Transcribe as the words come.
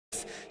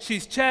place.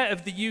 She's chair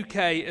of the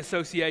UK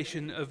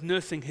Association of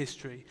Nursing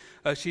History.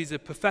 She's a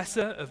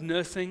professor of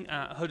nursing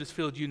at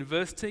Huddersfield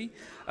University.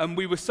 And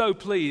we were so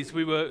pleased.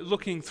 We were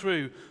looking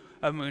through,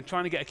 we were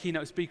trying to get a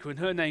keynote speaker, and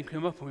her name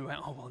came up, and we went,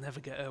 oh, we'll never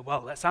get her.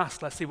 Well, let's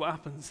ask, let's see what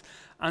happens.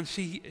 And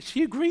she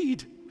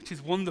agreed, which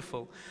is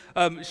wonderful.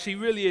 She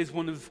really is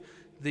one of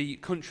the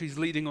country's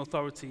leading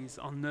authorities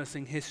on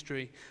nursing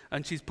history,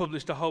 and she's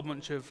published a whole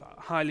bunch of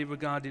highly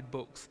regarded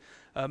books.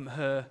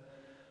 Her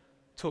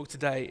talk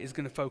today is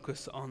going to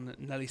focus on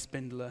Nellie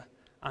Spindler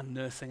and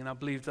nursing, and I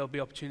believe there'll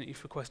be opportunity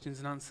for questions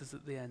and answers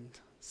at the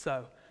end.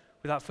 So,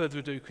 without further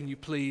ado, can you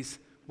please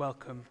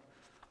welcome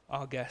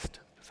our guest,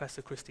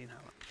 Professor Christine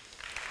Howard.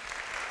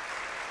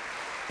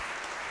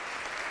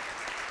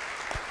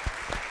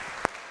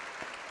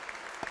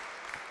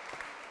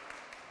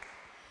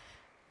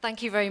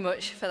 Thank you very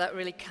much for that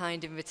really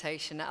kind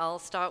invitation. I'll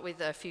start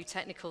with a few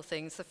technical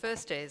things. The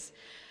first is,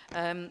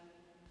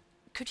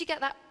 could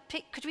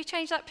we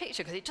change that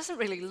picture? Because it doesn't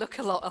really look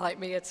a lot like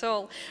me at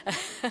all.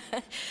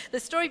 The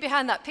story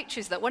behind that picture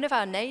is that one of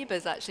our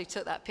neighbours actually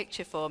took that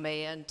picture for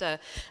me and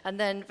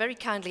then very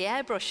kindly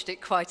airbrushed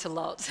it quite a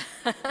lot.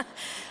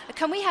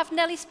 Can we have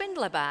Nellie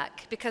Spindler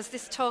back? Because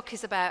this talk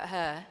is about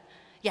her.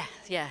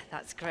 Yeah,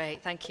 that's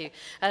great, thank you.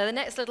 The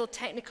next little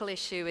technical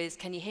issue is,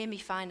 can you hear me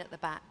fine at the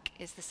back?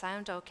 Is the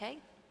sound okay?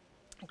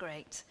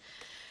 Great.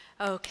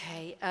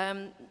 Okay.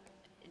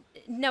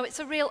 No, it's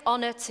a real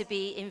honor to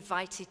be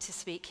invited to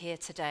speak here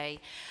today.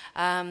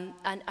 And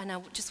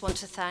I just want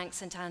to thank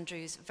St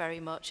Andrews very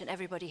much, and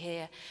everybody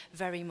here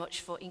very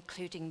much for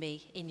including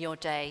me in your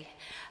day.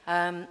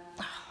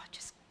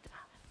 Just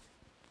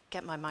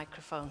get my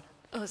microphone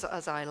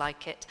as I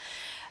like it.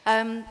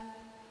 And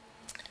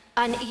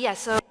yeah,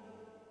 so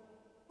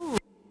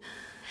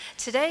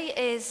today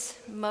is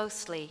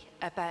mostly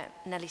about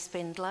Nellie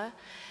Spindler.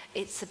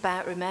 It's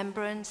about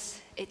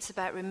remembrance. It's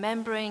about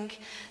remembering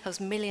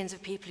those millions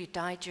of people who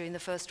died during the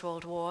First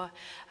World War.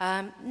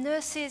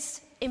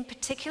 Nurses in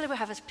particular, we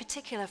have a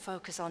particular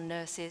focus on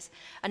nurses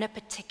and a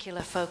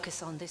particular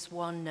focus on this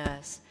one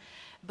nurse.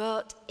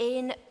 But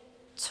in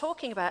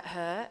talking about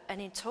her and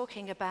in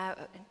talking about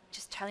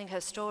just telling her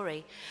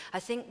story, I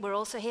think we're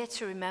also here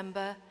to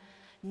remember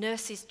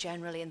nurses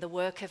generally and the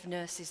work of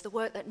nurses, the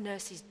work that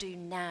nurses do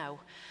now.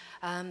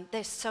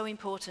 They're so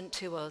important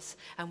to us,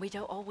 and we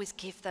don't always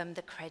give them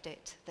the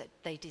credit that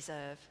they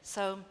deserve.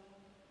 So,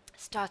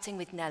 starting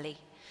with Nellie.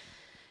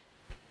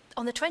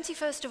 On the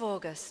 21st of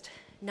August,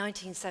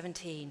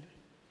 1917,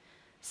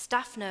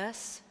 staff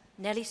nurse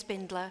Nellie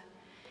Spindler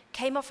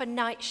came off a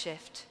night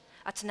shift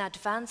at an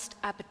advanced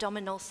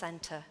abdominal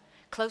centre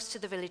close to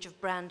the village of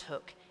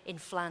Brandhook in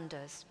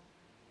Flanders.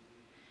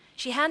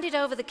 She handed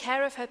over the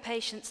care of her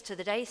patients to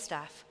the day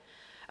staff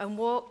and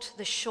walked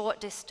the short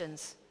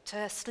distance to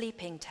her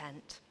sleeping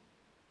tent.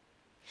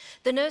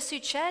 The nurse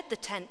who shared the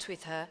tent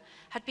with her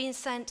had been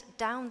sent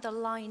down the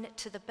line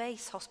to the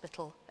base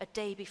hospital a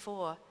day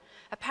before,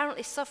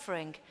 apparently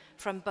suffering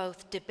from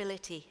both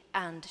debility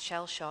and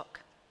shell shock.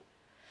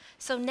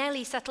 So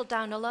Nellie settled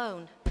down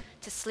alone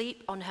to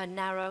sleep on her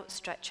narrow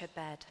stretcher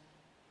bed.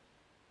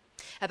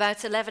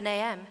 About 11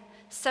 a.m.,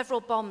 several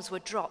bombs were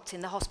dropped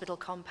in the hospital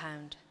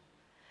compound.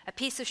 A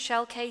piece of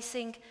shell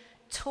casing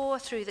tore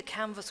through the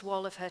canvas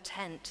wall of her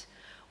tent,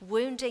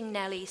 wounding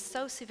Nellie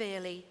so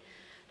severely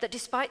that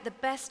despite the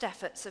best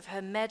efforts of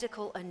her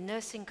medical and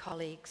nursing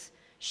colleagues,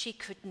 she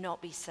could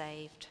not be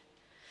saved.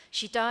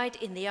 She died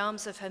in the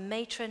arms of her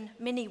matron,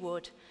 Minnie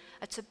Wood,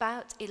 at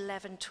about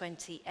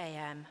 11:20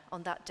 a.m.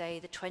 on that day,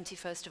 the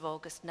 21st of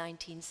August,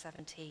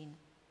 1917.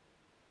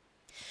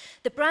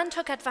 The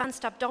Brandhook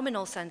Advanced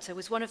Abdominal Centre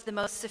was one of the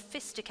most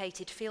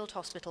sophisticated field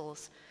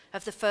hospitals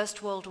of the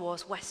First World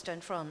War's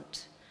Western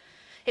Front.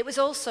 It was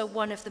also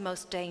one of the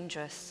most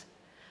dangerous,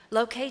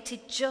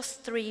 located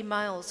just 3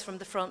 miles from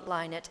the front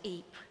line at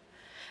Ypres,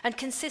 and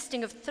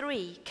consisting of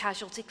 3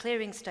 casualty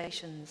clearing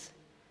stations.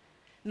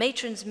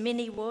 Matrons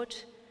Minnie Wood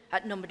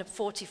at number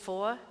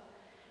 44,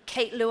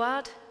 Kate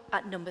Luard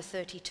at number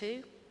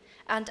 32,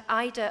 and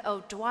Ida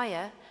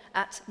O'Dwyer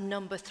at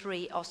number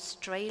 3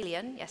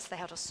 Australian. Yes, they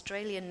had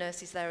Australian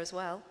nurses there as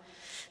well.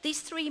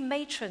 These 3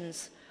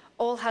 matrons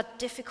all had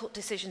difficult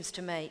decisions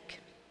to make.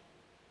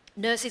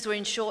 Nurses were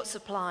in short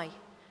supply.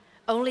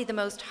 Only the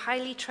most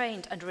highly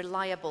trained and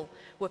reliable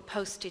were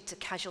posted to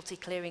casualty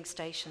clearing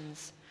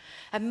stations,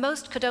 and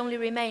most could only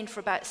remain for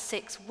about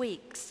 6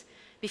 weeks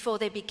before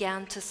they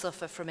began to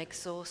suffer from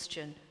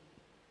exhaustion.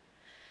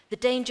 The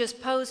dangers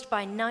posed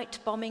by night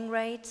bombing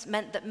raids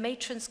meant that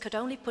matrons could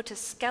only put a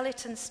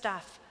skeleton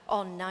staff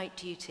on night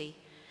duty,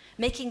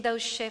 making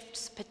those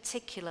shifts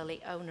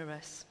particularly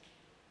onerous.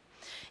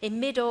 In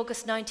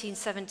mid-August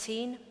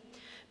 1917,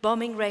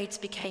 bombing raids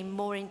became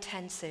more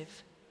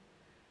intensive.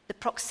 The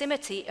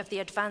proximity of the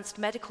advanced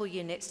medical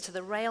units to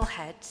the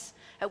railheads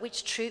at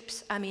which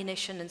troops,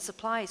 ammunition and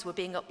supplies were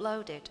being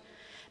uploaded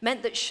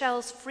meant that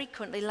shells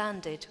frequently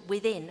landed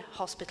within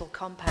hospital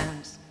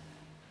compounds.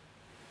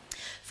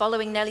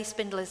 Following Nellie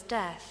Spindler's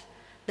death,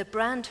 the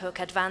Brandhook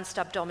Advanced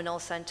Abdominal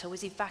Centre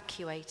was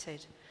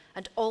evacuated,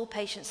 and all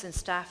patients and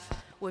staff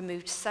were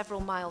moved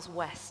several miles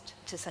west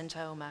to St.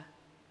 Omer.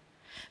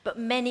 But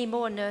many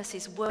more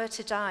nurses were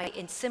to die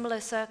in similar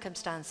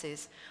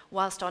circumstances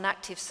whilst on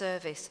active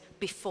service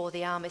before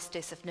the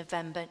armistice of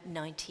November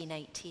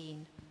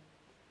 1918.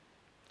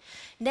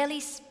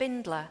 Nellie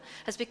Spindler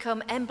has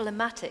become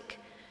emblematic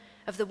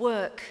of the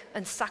work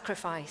and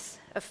sacrifice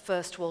of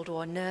First World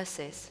War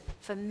nurses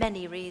for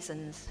many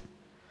reasons.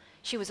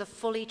 She was a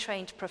fully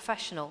trained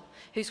professional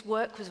whose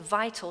work was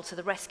vital to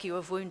the rescue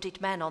of wounded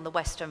men on the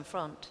Western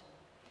Front.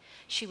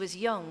 She was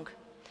young,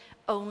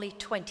 only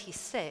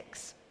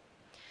 26,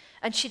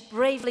 and she'd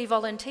bravely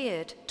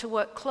volunteered to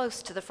work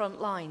close to the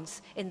front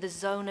lines in the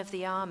zone of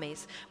the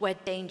armies where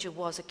danger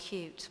was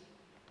acute.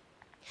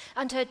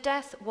 And her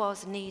death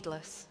was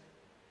needless.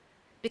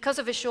 Because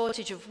of a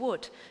shortage of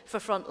wood for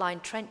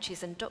frontline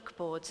trenches and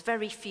duckboards,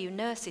 very few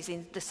nurses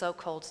in the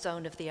so-called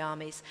zone of the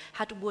armies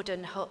had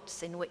wooden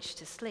huts in which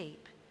to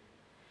sleep.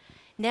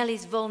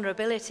 Nellie's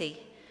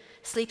vulnerability,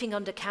 sleeping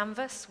under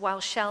canvas while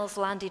shells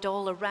landed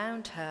all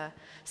around her,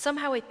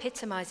 somehow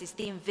epitomizes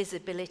the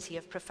invisibility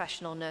of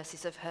professional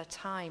nurses of her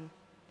time.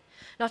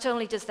 Not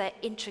only does their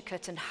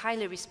intricate and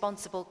highly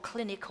responsible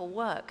clinical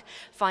work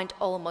find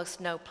almost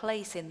no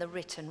place in the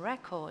written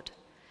record,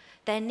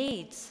 their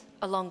needs,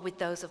 along with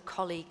those of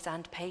colleagues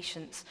and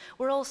patients,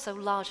 were also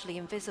largely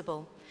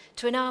invisible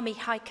to an army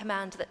high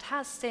command that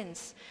has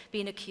since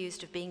been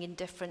accused of being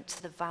indifferent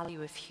to the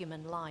value of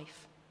human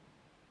life.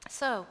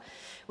 So,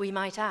 we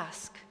might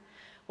ask,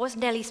 was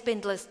Nellie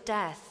Spindler's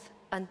death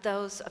and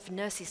those of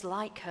nurses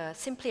like her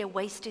simply a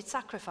wasted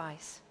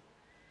sacrifice?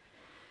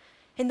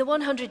 In the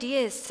 100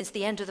 years since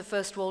the end of the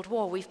First World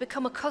War, we've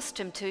become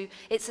accustomed to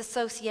its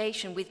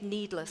association with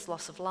needless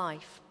loss of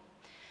life.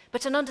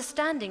 But an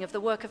understanding of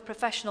the work of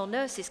professional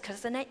nurses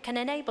can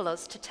enable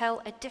us to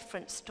tell a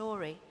different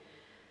story.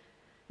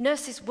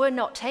 Nurses were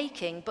not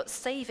taking, but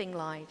saving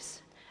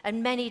lives,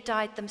 and many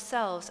died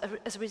themselves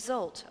as a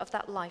result of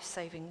that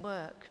life-saving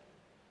work.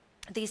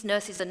 These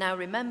nurses are now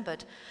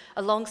remembered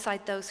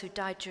alongside those who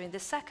died during the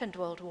Second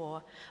World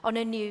War on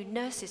a new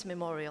nurses'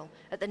 memorial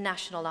at the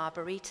National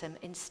Arboretum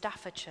in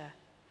Staffordshire.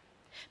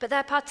 But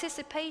their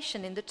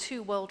participation in the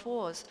two world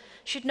wars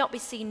should not be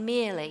seen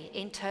merely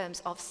in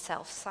terms of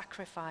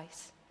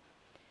self-sacrifice.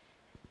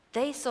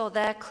 They saw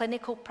their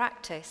clinical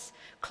practice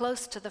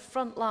close to the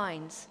front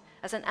lines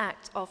as an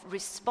act of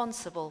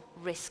responsible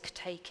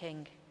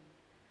risk-taking.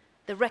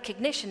 The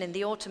recognition in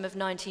the autumn of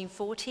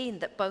 1914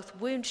 that both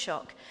wound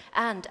shock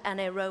and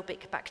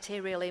anaerobic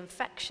bacterial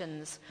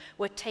infections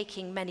were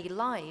taking many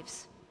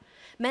lives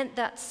meant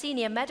that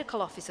senior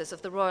medical officers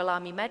of the Royal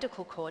Army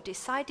Medical Corps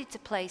decided to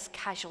place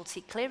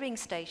casualty clearing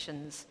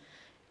stations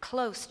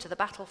close to the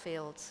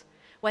battlefields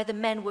where the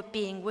men were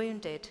being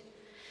wounded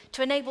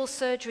to enable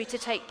surgery to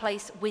take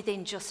place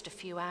within just a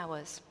few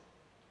hours.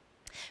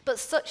 But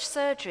such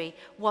surgery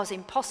was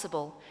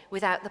impossible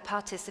without the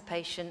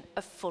participation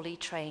of fully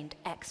trained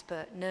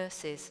expert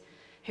nurses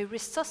who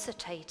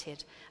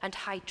resuscitated and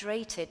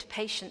hydrated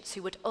patients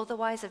who would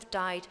otherwise have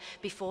died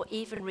before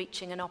even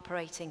reaching an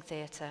operating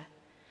theatre.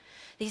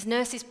 These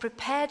nurses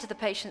prepared the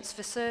patients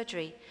for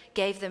surgery,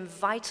 gave them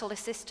vital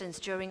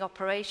assistance during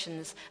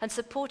operations, and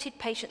supported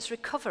patients'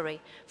 recovery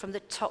from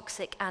the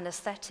toxic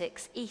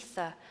anesthetics,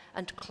 ether,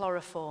 and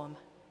chloroform.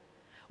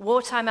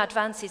 Wartime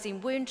advances in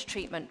wound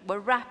treatment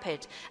were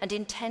rapid and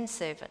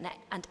intensive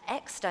and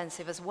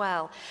extensive as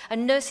well,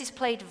 and nurses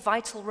played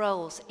vital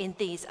roles in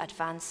these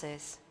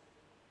advances.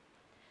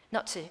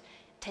 Not to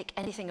take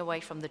anything away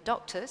from the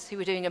doctors, who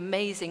were doing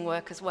amazing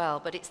work as well,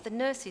 but it's the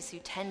nurses who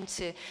tend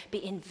to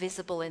be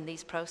invisible in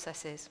these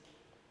processes.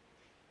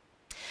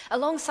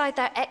 Alongside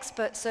their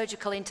expert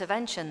surgical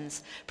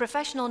interventions,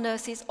 professional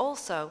nurses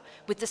also,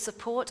 with the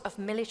support of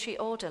military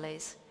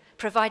orderlies,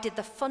 provided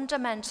the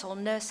fundamental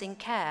nursing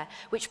care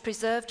which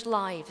preserved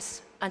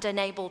lives and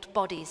enabled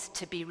bodies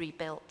to be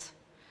rebuilt.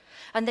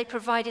 And they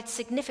provided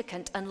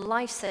significant and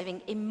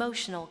life-saving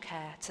emotional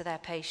care to their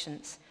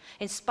patients,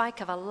 in spite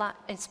of a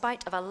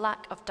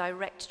lack of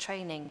direct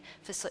training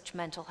for such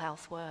mental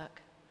health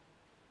work.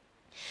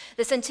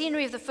 The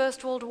centenary of the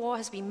First World War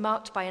has been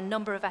marked by a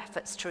number of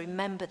efforts to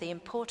remember the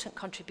important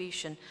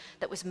contribution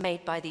that was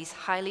made by these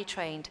highly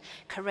trained,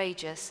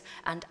 courageous,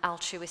 and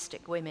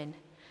altruistic women.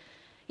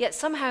 Yet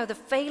somehow the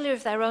failure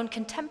of their own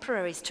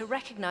contemporaries to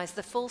recognize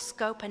the full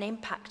scope and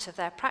impact of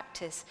their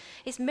practice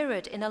is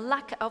mirrored in a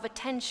lack of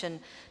attention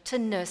to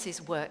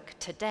nurses' work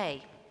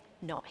today.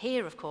 Not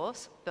here, of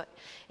course, but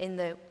in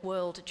the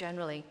world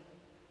generally.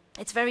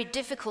 It's very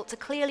difficult to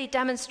clearly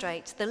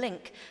demonstrate the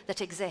link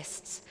that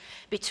exists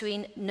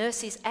between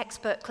nurses'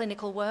 expert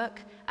clinical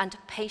work and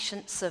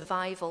patient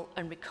survival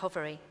and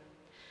recovery.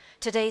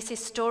 Today's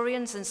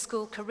historians and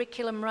school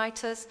curriculum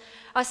writers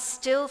are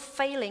still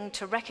failing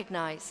to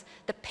recognize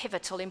the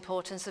pivotal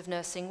importance of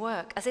nursing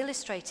work, as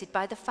illustrated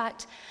by the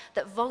fact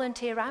that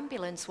volunteer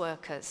ambulance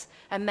workers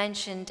are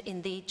mentioned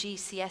in the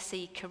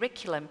GCSE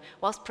curriculum,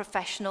 whilst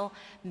professional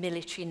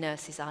military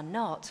nurses are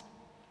not.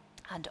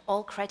 And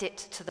all credit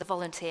to the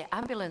volunteer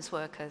ambulance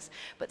workers,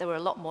 but there were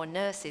a lot more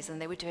nurses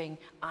and they were doing,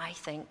 I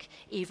think,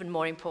 even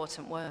more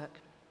important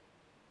work.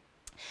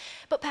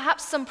 But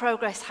perhaps some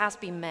progress has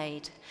been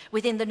made.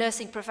 Within the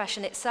nursing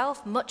profession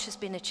itself, much has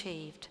been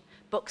achieved.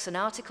 Books and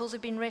articles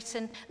have been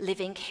written,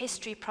 living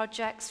history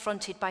projects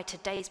fronted by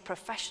today's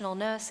professional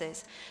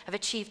nurses have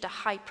achieved a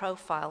high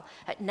profile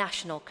at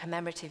national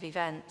commemorative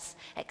events.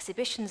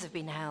 Exhibitions have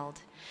been held.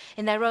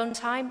 In their own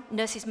time,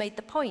 nurses made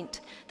the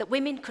point that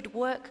women could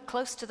work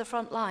close to the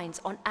front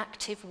lines on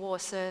active war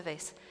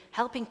service,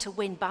 helping to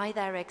win by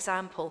their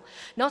example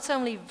not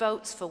only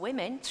votes for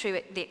women through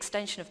the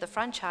extension of the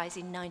franchise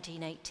in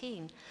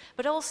 1918,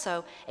 but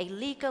also a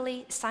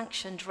legally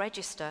sanctioned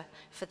register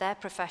for their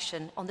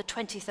profession on the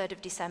 23rd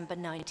of December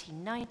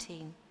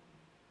 1919.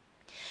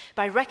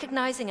 By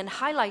recognizing and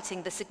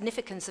highlighting the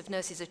significance of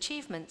nurses'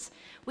 achievements,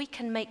 we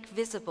can make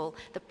visible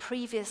the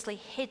previously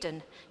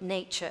hidden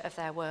nature of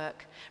their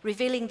work,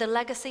 revealing the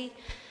legacy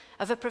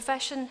of a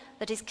profession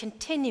that is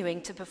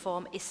continuing to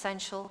perform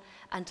essential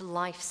and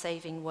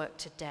life-saving work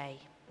today.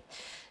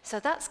 So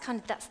that's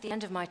the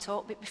end of my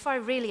talk. But before I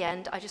really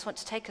end, I just want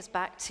to take us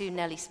back to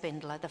Nellie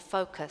Spindler, the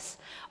focus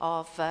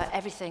of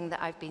everything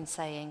that I've been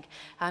saying.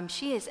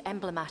 She is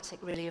emblematic,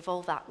 really, of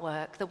all that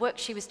work. The work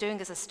she was doing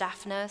as a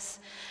staff nurse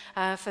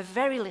for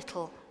very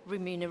little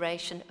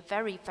remuneration,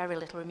 very, very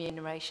little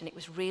remuneration. It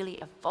was really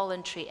a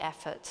voluntary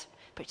effort,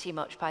 pretty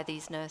much, by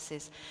these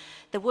nurses.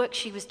 The work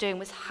she was doing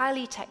was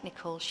highly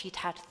technical. She'd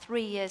had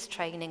 3 years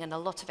training and a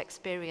lot of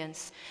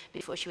experience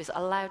before she was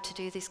allowed to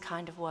do this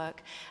kind of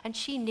work. And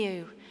she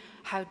knew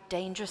how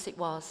dangerous it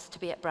was to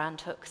be at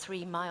Brandhook,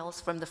 3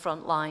 miles from the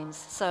front lines.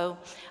 So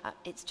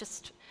it's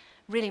just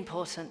really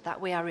important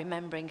that we are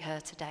remembering her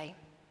today.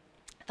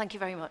 Thank you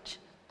very much.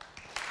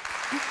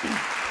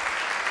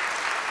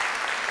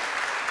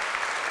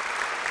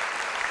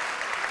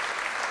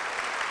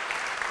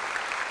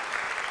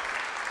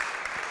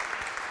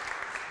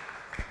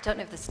 Don't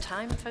know if there's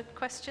time for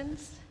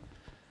questions.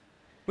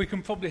 We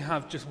can probably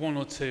have just one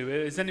or two.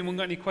 Has anyone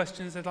got any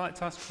questions they'd like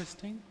to ask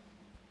Christine?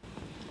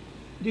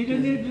 Did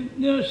any of the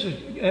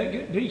nurses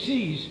get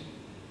VCs?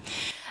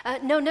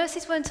 No,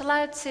 nurses weren't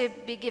allowed to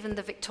be given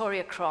the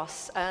Victoria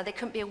Cross. They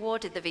couldn't be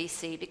awarded the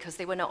VC because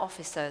they were not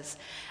officers.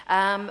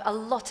 A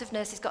lot of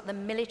nurses got the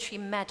military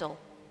medal,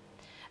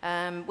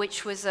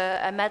 which was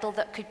a medal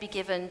that could be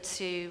given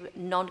to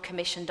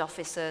non-commissioned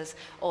officers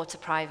or to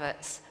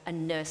privates,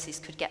 and nurses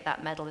could get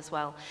that medal as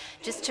well.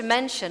 Just to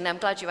mention, I'm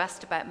glad you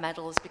asked about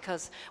medals,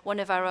 because one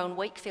of our own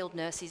Wakefield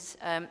nurses,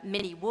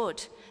 Minnie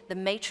Wood, the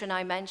matron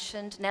I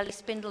mentioned, Nellie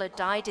Spindler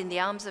died in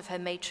the arms of her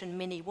matron,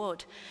 Minnie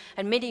Wood.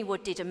 And Minnie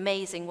Wood did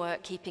amazing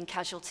work keeping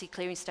Casualty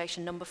Clearing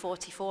Station number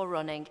 44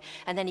 running,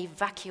 and then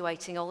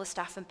evacuating all the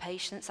staff and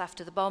patients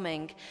after the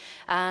bombing.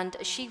 And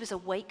she was a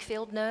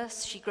Wakefield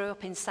nurse. She grew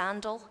up in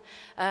Sandal.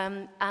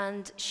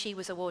 And she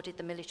was awarded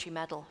the military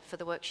medal for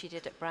the work she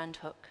did at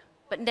Brandhook.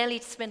 But Nellie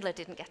Spindler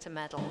didn't get a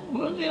medal.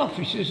 Well, the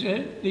officers,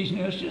 these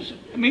nurses,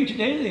 I mean,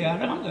 today they are,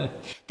 aren't they?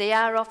 They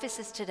are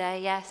officers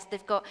today, yes.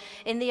 They've got,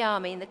 in the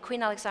Army, in the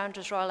Queen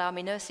Alexandra's Royal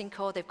Army Nursing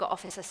Corps, they've got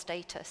officer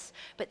status.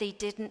 But they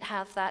didn't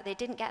have that. They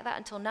didn't get that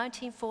until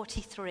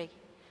 1943.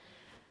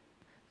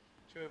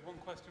 Do you have one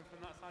question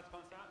from that side to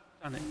answer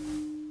that?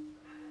 Danny?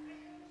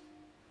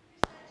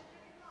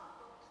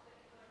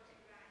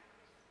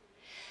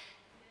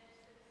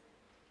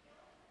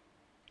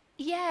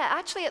 Yeah,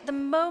 actually at the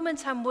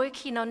moment I'm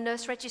working on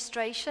nurse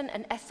registration,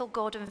 and Ethel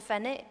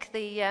Gordon-Fennick,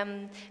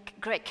 the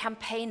great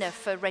campaigner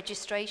for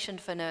registration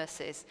for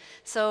nurses.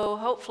 So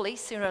hopefully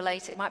sooner or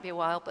later, it might be a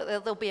while, but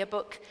there'll be a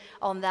book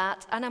on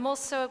that. And I'm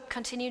also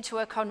continuing to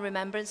work on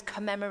remembrance,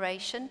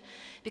 commemoration,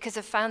 because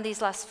I've found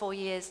these last 4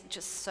 years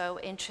just so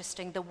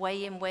interesting, the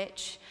way in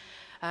which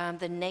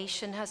the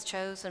nation has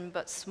chosen,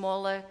 but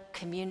smaller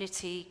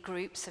community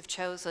groups have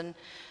chosen,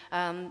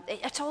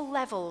 at all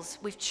levels,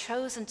 we've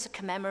chosen to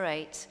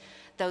commemorate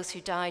those who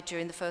died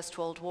during the First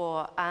World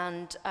War.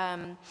 And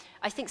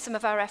I think some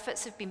of our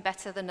efforts have been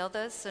better than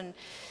others, and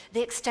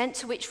the extent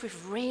to which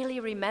we've really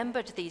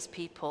remembered these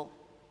people,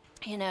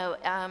 you know,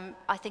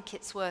 I think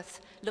it's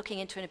worth looking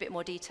into in a bit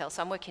more detail.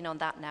 So I'm working on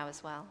that now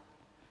as well.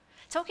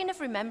 Talking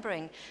of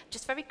remembering,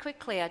 just very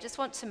quickly, I just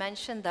want to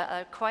mention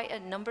that quite a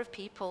number of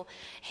people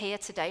here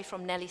today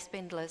from Nellie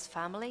Spindler's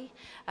family.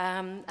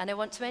 And I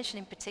want to mention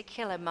in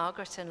particular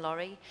Margaret and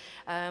Laurie,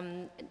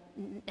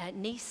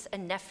 niece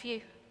and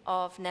nephew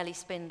of Nellie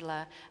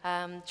Spindler,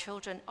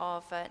 children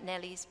of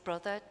Nellie's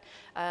brother,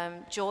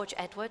 George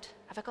Edward.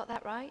 Have I got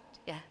that right?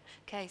 Yeah.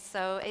 Okay,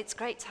 so it's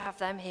great to have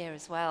them here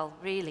as well,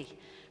 really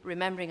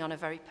remembering on a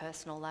very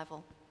personal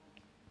level.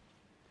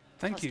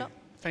 Thank you.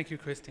 Thank you,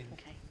 Christine.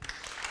 Okay.